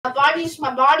My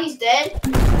body's dead.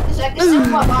 Because I can see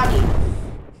my body.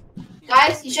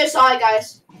 Guys, you just saw it,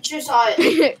 guys. You just saw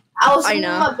it. I was in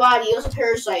my body. It was a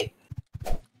parasite.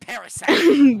 Parasite.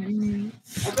 A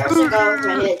parasite got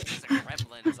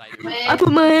my head. I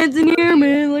put my hands in here,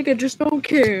 man, like I just don't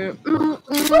care. I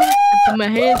put my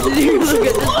hands in here, look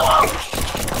at this.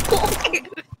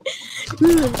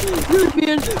 Man.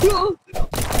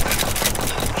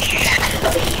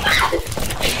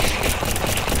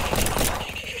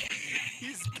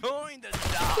 He's going to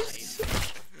die.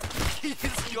 He's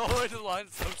going to launch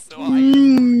so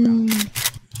high.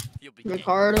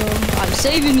 Ricardo, I'm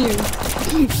saving you.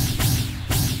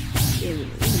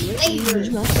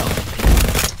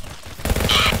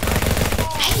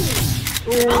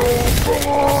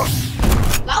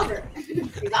 Louder.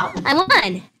 I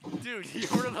won. Dude, you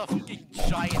were the fucking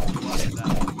giant one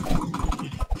now.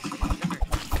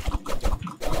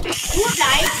 Who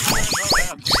died?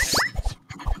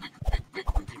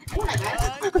 Who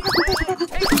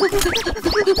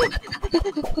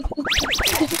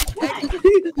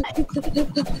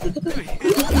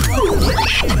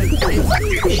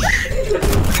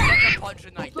punch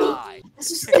and I die.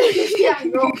 Yeah,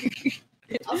 bro.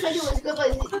 I'll try to do as good as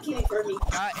keep it for me.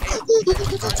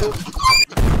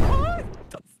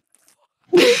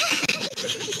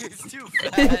 It's too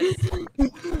fast.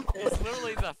 It's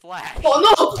literally the Flash. Oh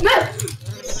no! Man!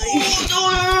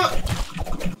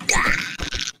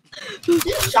 Is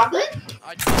this chocolate?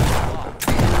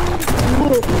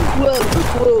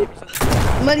 Whoa.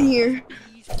 Money here.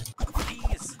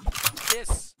 Please.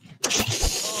 This.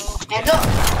 Hand up!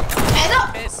 Hand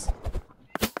up! Miss.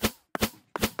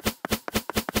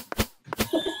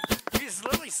 He's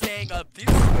literally staying up. He's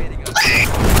just waiting up.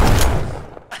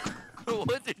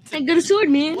 What did I got a sword,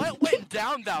 man. What went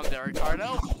down there,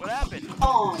 Ricardo? What happened?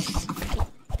 Oh.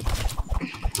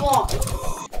 Whoa.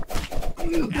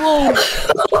 No!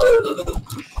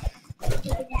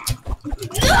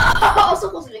 I was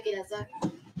supposed to make it outside.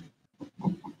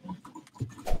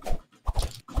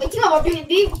 Wait, come on,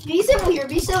 be civil here,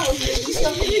 be civil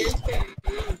here.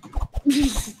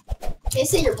 They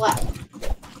say you're black.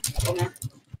 Oh man.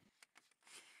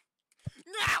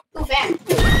 No! Fan.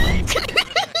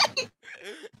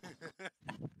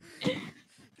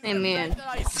 Hey, man.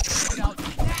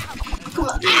 Come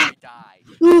on.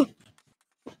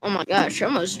 Oh my gosh, I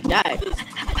almost died.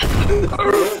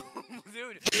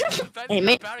 Dude, hey,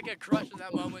 man. about to get crushed in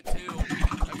that moment too.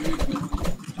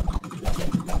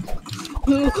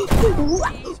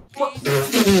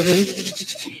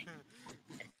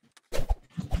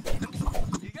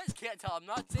 You guys can't tell. I'm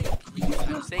not saying peas.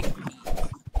 I'm saying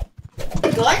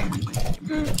peas. What?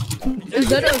 Is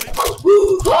that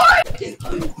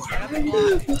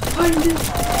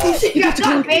You got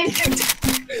shot, man.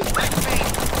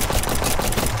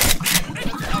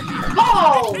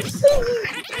 Balls!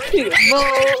 Ooh,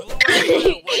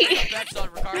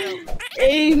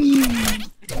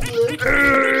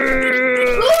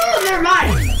 never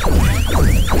mind.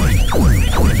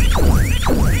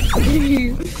 I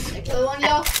kill one,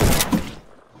 y'all.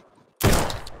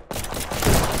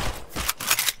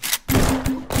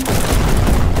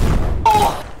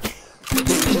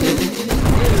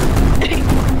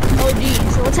 Oh, geez.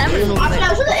 So what's happening over there? I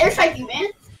was gonna airstrike you, man.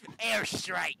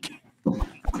 Airstrike.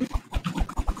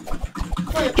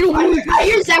 I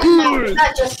hear Zach now. It's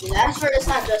not Justin. I swear it's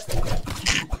not Justin.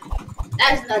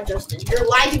 That is not Justin. You're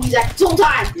lying to me, Zach, this whole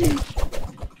time.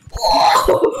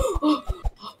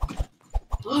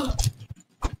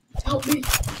 Help me.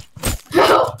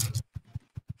 Help.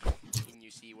 Can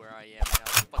you see where I am now,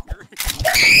 fucker?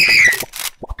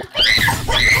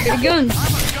 Get a gun.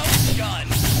 I'm a ghost gun.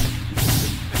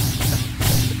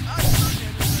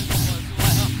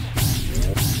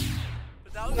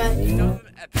 But that was an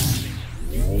epic thing.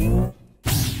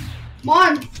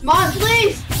 Come on,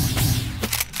 please.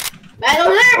 Man,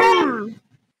 over there, man.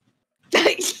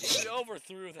 We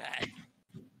overthrew that.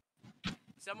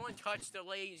 Someone touched the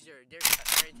laser. They're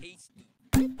tasty.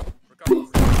 Regardless.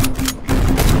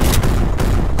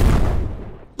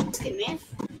 That's good, man.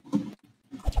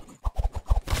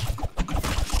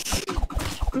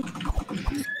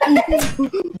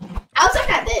 How's that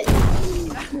guy dead?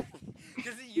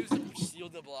 Because he used a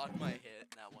shield to block my hit.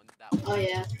 That one. Oh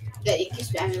yeah. Yeah, you can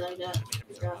spam me like that.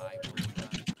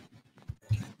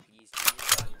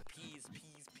 Please,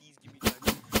 give me time.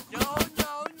 No.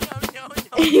 No.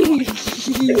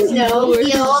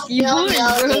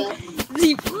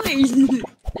 Please.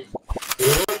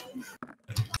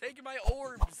 Take my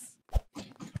orbs.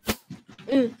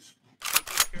 Mm.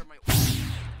 Take care of my orbs.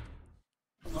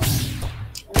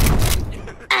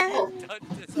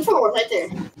 Oh, forward right there.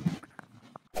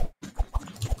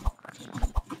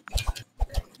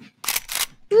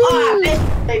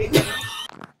 baby.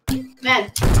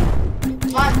 Man.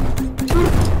 Come on.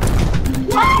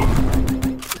 What?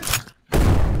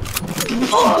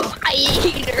 Oh, I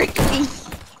hate her.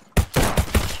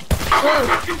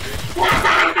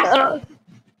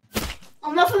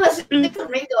 I'm not from a stick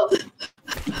flamingo.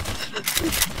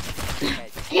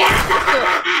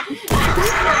 Yeah.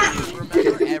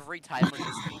 Remember every time when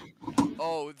this.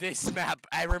 Oh, this map.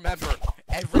 I remember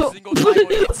every single time when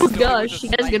it's Oh snowing gosh, with a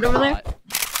you guys good sniper over there? bot.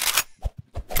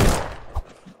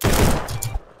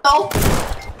 No.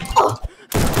 Oh.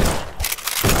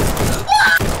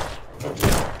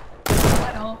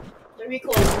 The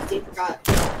recoil is deep, forgot.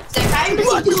 Zach, how are you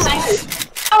missing two snipers?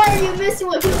 How are you missing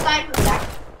with two snipers, Zach?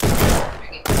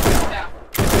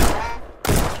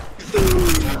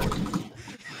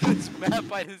 This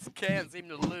map I just can't seem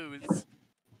to lose.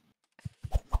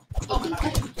 What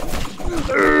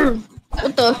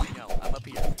the? No, I'm up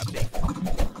here. I'm safe.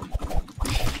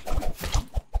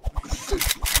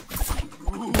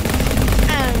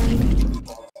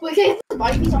 Wait, can I put the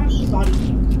body piece on E's body?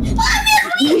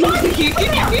 You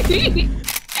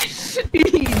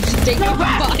just take No,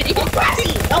 my body. No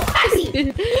classy! No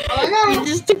classy! Oh You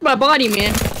just took my body,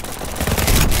 man.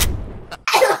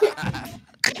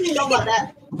 You know about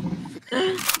that. I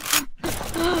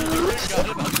forgot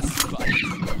about this spot.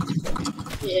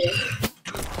 Yeah.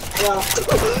 Well.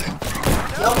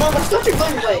 No, my stuff are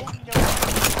going away.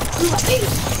 My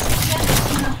face.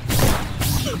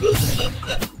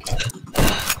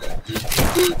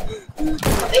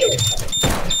 My face.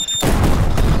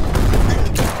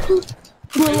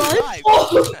 I'm alive.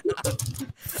 Oh!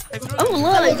 I'm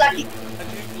alive. Lucky.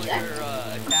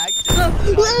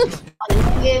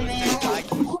 Yeah, man.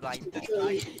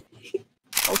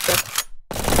 Okay.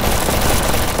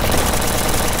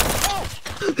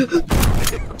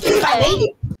 I made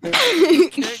it.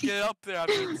 Can't get up there. I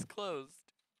mean, it's closed.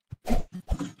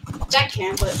 Jack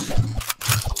can, but.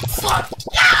 Fuck!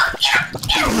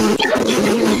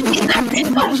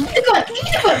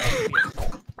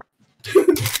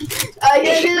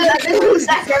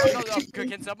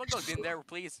 Can someone go in there,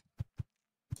 please?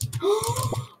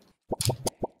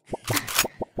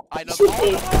 I know.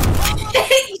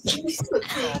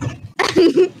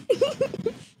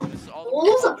 What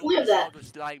was the point of that?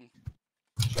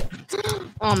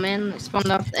 Oh man, I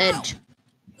spawned off the edge.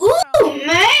 Oh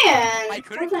man! I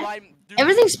couldn't climb. Dude.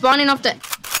 Everything's spawning off the.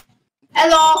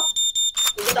 Hello.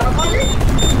 Is it dark on it?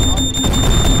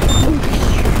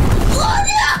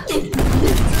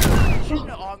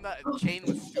 On that chain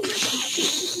was stupid. It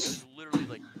was literally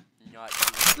like not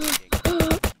doing anything.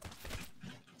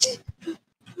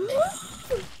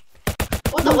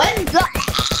 What the what? I'm stuck.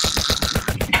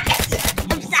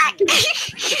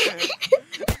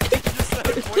 Just at a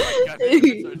point my gun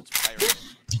started firing.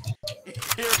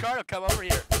 Here, Ricardo, come over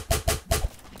here.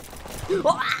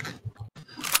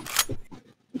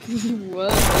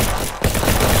 What?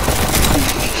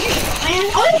 Man,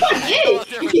 oh, this one, Oh,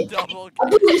 there was yay! double. A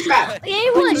booby trap. Yay,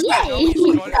 one, yay!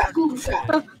 Booby trap, booby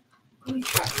trap. Booby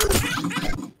trap.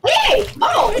 Hey!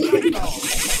 Oh!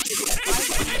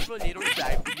 Needle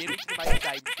side, needle to my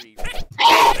side tree.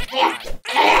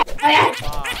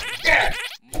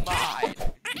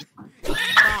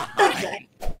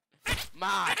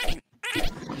 Mine.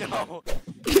 No.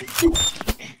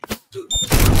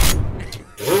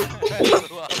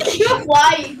 You're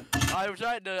flying. I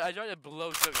tried to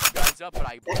blow some guys up, but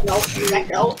I. No.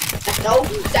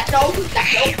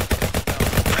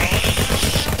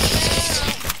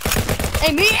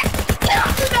 Hey, me!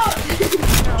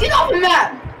 Get off the map!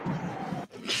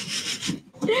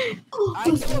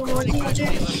 I'm still running my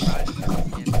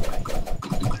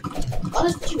Oh,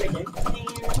 there's two right there.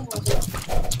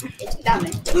 It's down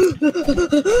there.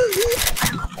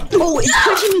 Oh, it's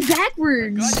pushing me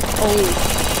backwards!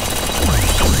 Oh.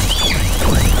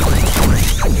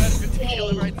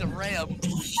 Right the ram.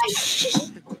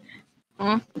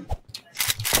 Huh?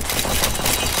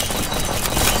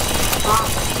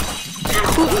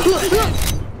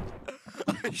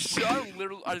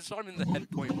 I shot him in the head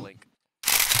point blank.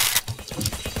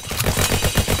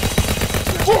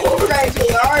 Oh, guys,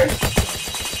 they are.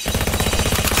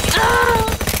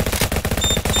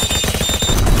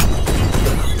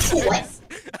 What?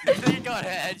 I think he got a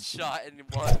headshot and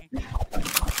won.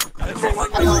 I think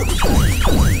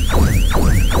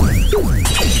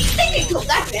they killed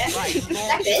that man.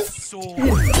 That bitch. So I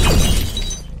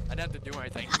didn't have to do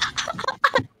anything.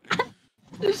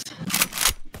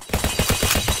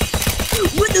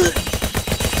 What the?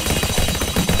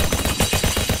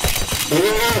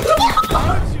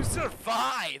 How did you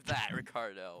survive that,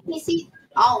 Ricardo? Let me see.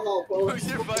 I don't know, bro. Who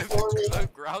survived the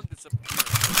ground disappeared?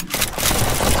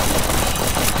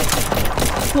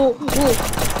 Whoa, whoa.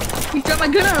 You dropped my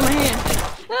gun out of my hand.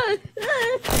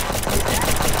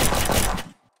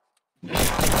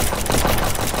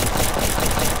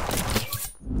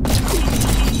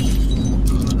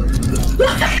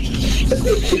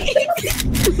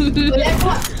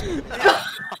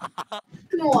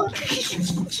 Come on.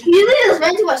 He literally just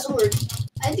ran to my sword.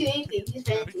 I didn't do anything. He just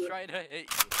ran I'm to it. trying to hit you.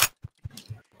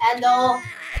 And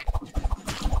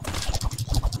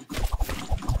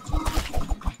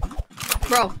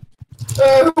Bro.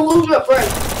 who's my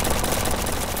friend?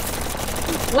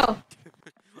 Whoa.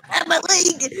 My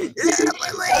leg.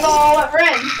 Hello, my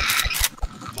friend.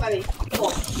 Buddy.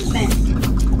 Oh, man.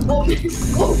 Oh,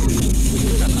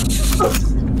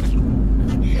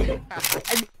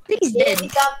 I think he's dead.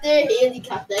 Helicopter.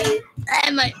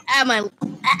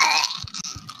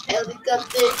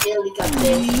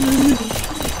 Helicopter.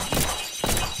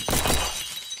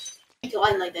 You're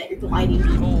gliding like that. You're gliding.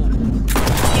 Cold.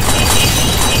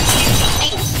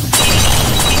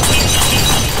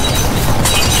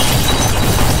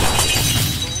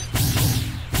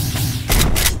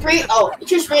 Spray. Oh, you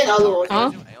just spray the other one.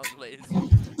 Huh?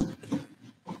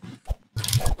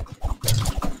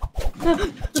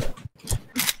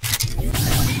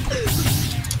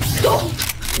 Go.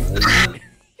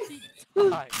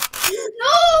 No,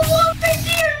 one right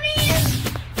there, man.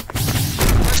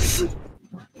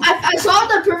 I saw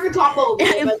the perfect combo.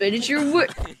 But Finish your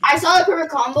work. I saw the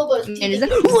perfect combo, but And is that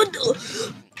what the?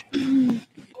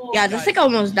 Yeah, this thing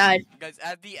almost died. Guys,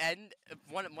 at the end,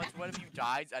 once one of you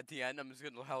dies, at the end, I'm just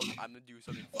gonna do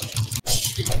something funny.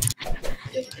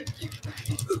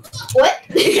 What?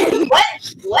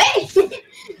 What?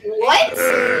 What?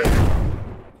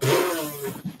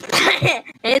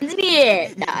 Hands in the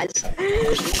air. Dodge.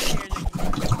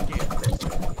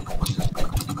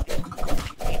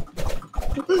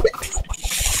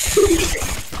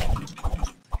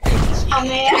 Oh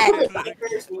man.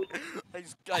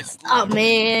 Oh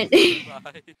man.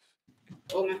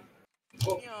 Oh man.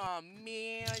 Oh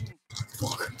man.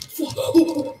 Fuck.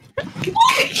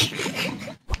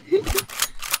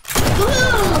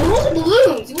 What's the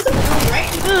balloons? He was a balloon, right?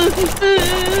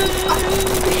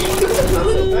 He was a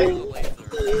balloon, right?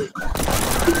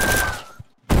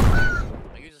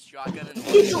 I use a shotgun and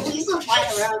He's still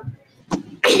flying around.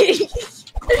 Hey,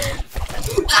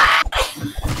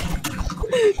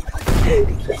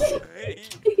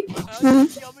 how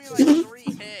did you kill me like 3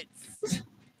 hits?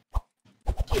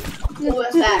 Oh,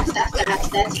 that's fast. That's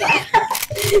fast.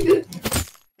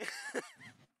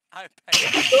 I paid.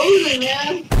 Frozen, man.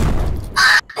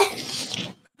 Hey,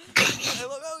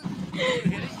 look how you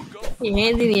hit it, you go for Your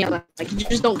hands in the air like you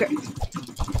just don't care.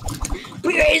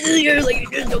 Put your hands in the air like you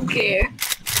just don't care.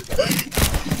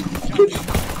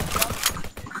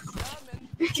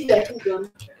 Keep that cool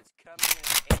gun. It's coming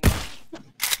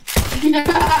Dude. in.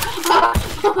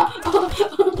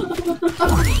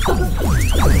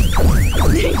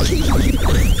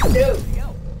 Go.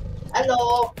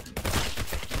 Hello.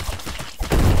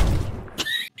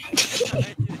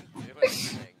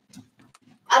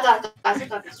 I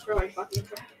got this. For my fucking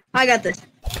friend. I got this.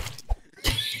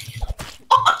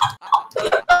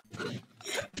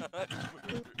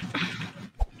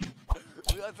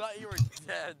 I thought you were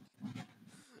dead.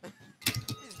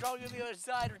 He's going to the other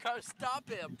side. We're trying to stop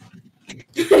him.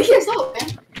 You're so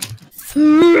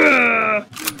man.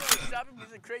 Stop him.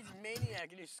 He's a crazy maniac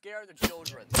and you scare the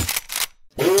children.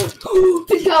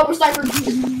 Good job, we're sniper. Dude,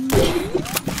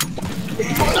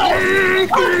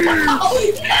 how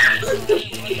did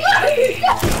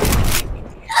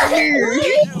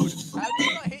you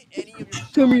not hit any of your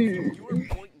shots? Come here. You were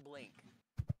point blank.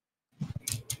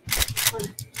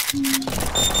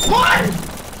 One!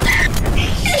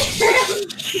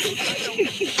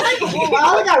 I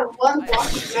only got one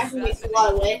rocket making me fly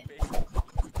away.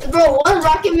 Bro, one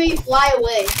rocket made me fly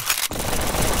away.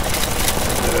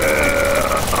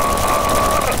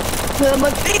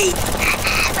 My feet.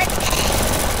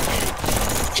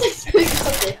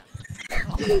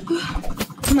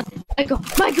 Michael.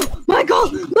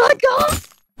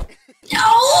 No!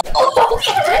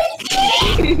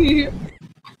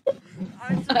 I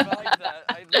survived that.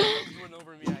 I went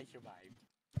over me. I survived.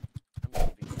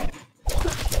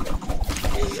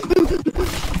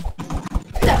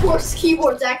 That poor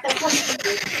keyboard, Zach. That poor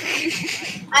keyboard.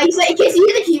 He's like, can you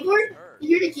hear the keyboard? You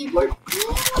hear the keyboard?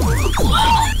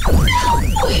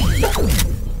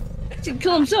 He should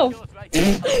kill himself.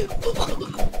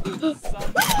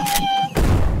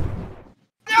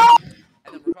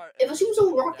 If I shoot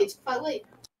some rockets, fly away.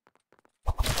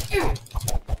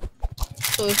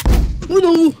 Oh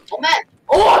no! Oh man!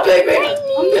 Oh, big man!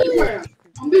 I'm big man!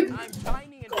 I'm big man! I'm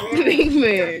tiny and Big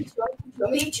man. Let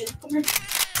me eat you. Come here.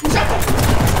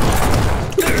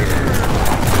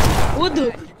 What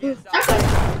the? Shotgun.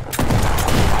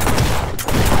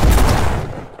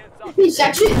 He's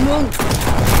actually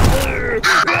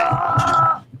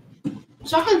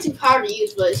shotgun's too hard to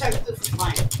use, but it's actually good for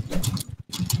flying.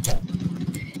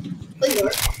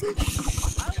 Ignore.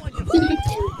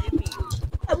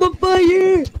 I'm on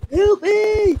fire! Help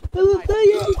me! I'm on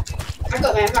fire! Back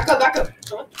up, man. Back up, back up.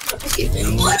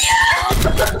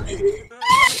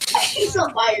 He's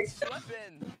on fire.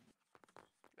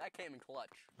 That came in clutch.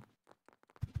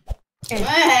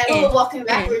 Man, we're walking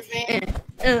backwards, man.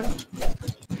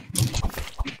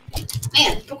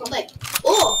 Man, broke my leg.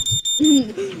 Oh!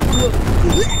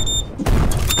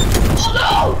 Oh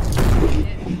no!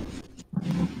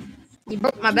 You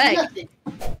broke my back. Nothing.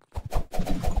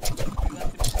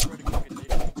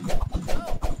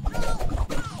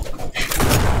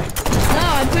 No,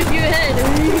 I pushed you ahead.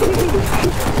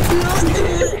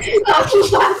 Oh,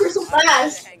 he's backwards so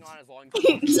fast. Hang on as long as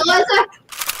So that's that.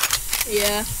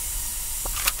 Yeah.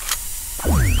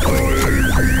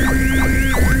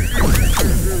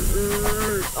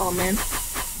 Oh man.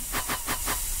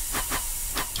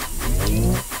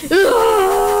 Get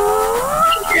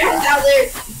your ass out there.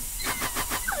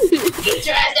 Get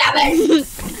your ass out there.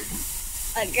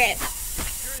 Okay.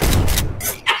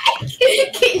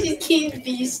 Can't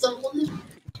be someone.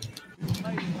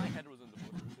 my head was in the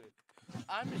water.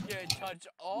 I'm just gonna touch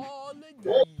all the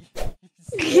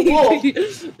D's. Whoa.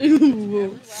 Every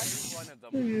last one of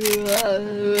them.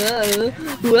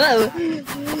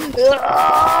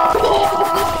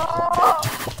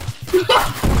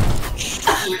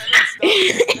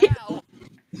 Now.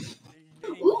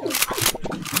 Ooh.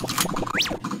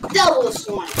 Double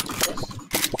slime.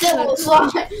 Double slime.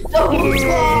 Double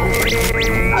slime.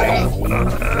 Okay.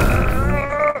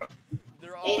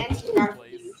 They're all Hey, in that's the smart.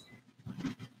 place.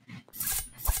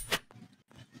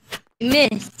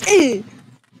 Miss.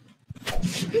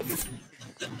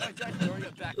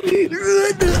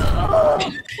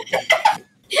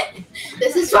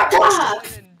 This is fucked up.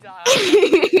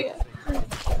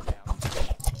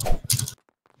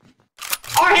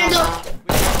 Our hands up.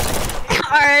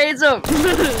 Alright, so.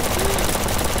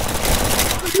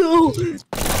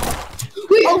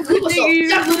 Wait, Oh, glue yourself. thank you.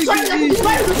 Stop, glue yourself.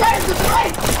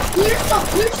 Glue yourself.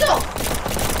 Glue yourself.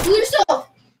 Glue yourself.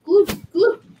 Glue.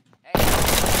 Glue.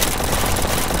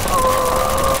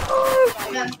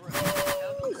 Man.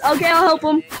 Okay, I'll help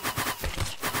him.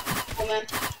 Oh man.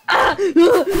 Ah! He's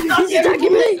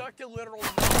attacking me! Sucked a literal.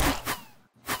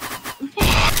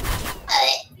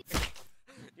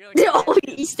 Oh,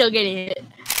 he's still getting hit.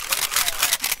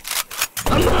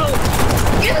 I'm out.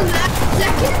 Get him that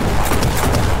second.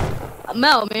 I'm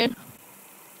out, man.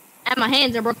 And my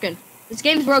hands are broken. This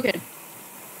game's broken.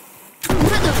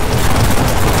 What the?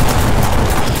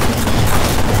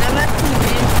 I'm at two,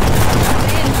 man. I'm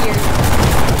in here.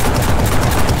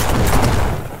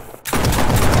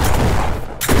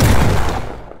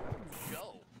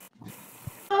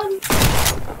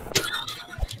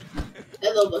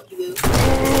 Hello, Bucky Boo.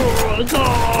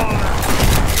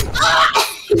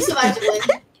 Oh, You survived the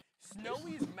win.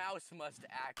 Snowy's mouse must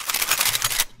act.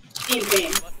 In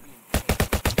game. Must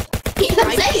be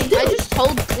I'm saying, I dude. just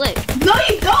hold click. No,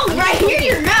 you don't. Right here,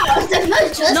 your mouse. That's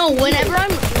not just. No, whenever I'm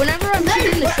Not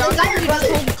shooting the your bro- shotgun, not I your just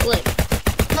brother. hold click.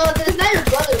 No, that's not your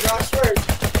brother, bro. I swear.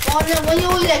 When you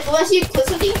always like, when I see you click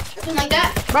something, something like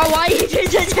that, Bro, why you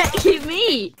just attacking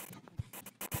me?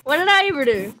 What did I ever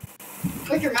do?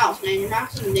 click your mouse, man. Your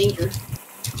mouse is in danger.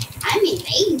 I'm in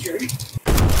danger.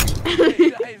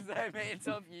 Guys, I made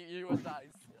some you would die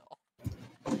still.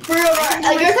 For real, bro. Like,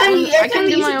 every time you, I every time can you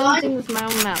do use my a own gun, thing with my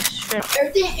own mouse. Straight up.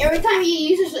 every time you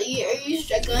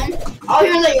use a gun, all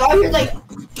you're like,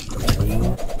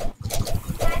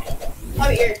 all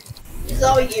here. This is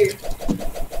all here.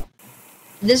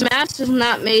 This mask is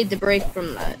not made to break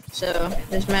from that, so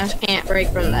this mask can't break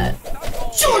from that.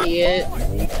 Shut Idiot.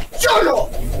 Shut up!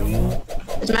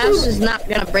 This mask is not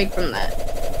gonna break from that.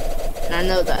 And I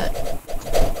know that.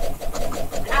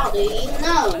 How do you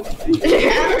know?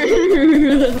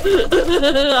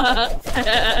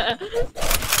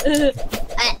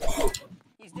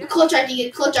 He's dead. Clutch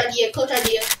idea, clutch idea, clutch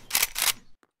idea.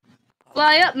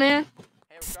 Fly up, man.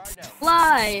 Hey, Ricardo.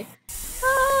 Fly.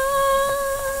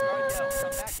 Ricardo,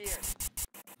 come back here.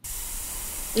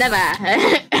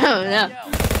 Never. Oh, no.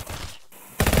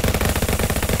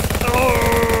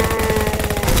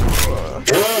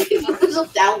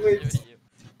 Look downwards.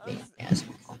 Yes.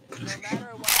 No matter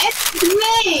what.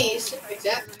 It's maze! Fix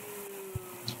that.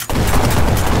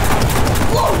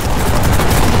 Whoa!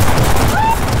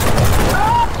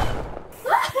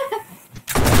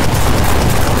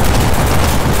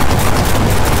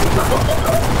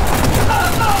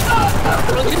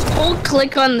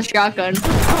 click on the shotgun.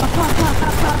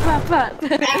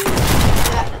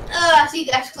 See,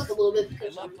 guys, click a little bit I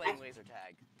because love playing laser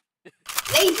tag.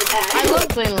 laser tag. I love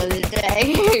playing laser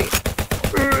tag.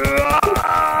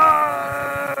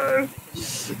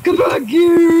 Come back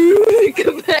here!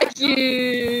 Come back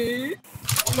here!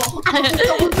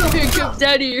 Come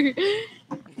down here!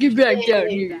 Get back down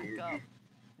here! Back up.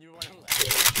 You wanna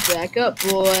Back up,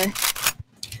 boy.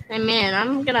 Hey man,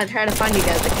 I'm gonna try to find you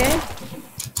guys, okay?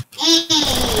 Hey,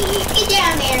 get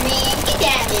down there, man. Get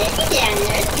down there. Get down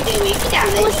there. Get down there. Get down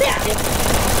there. What's Get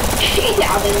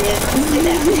down there. Get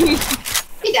down there.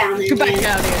 Get down there. Come back man.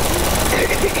 down here.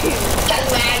 Get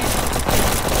back.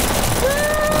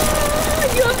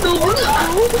 You have no room.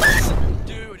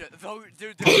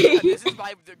 Dude, this is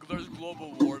why there's global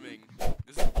warming.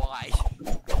 This is why.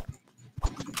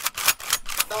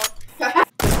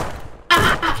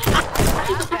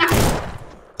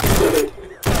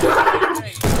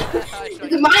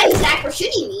 My Zach for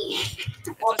shooting me.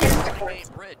 Oh,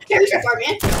 carry that far,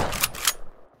 man.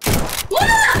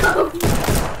 Whoa!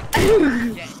 Get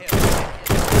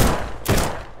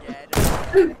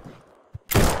him.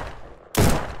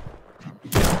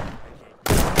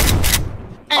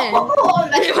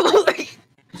 Oh,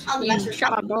 I'm the You master.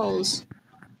 shot my balls.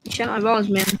 You shot my balls,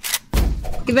 man.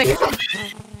 Get back here.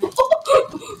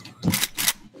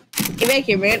 Get back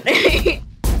here, man.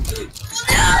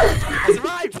 I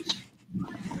survived!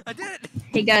 I did it!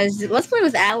 Hey guys, let's play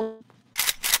with Alan.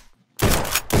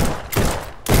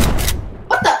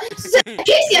 What the?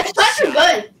 Casey, I shot your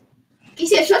gun.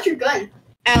 Casey, I shot your gun.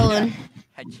 Alan.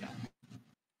 Headshot.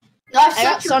 No, I got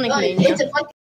shot your Sonic gun. Mania. It's a fucking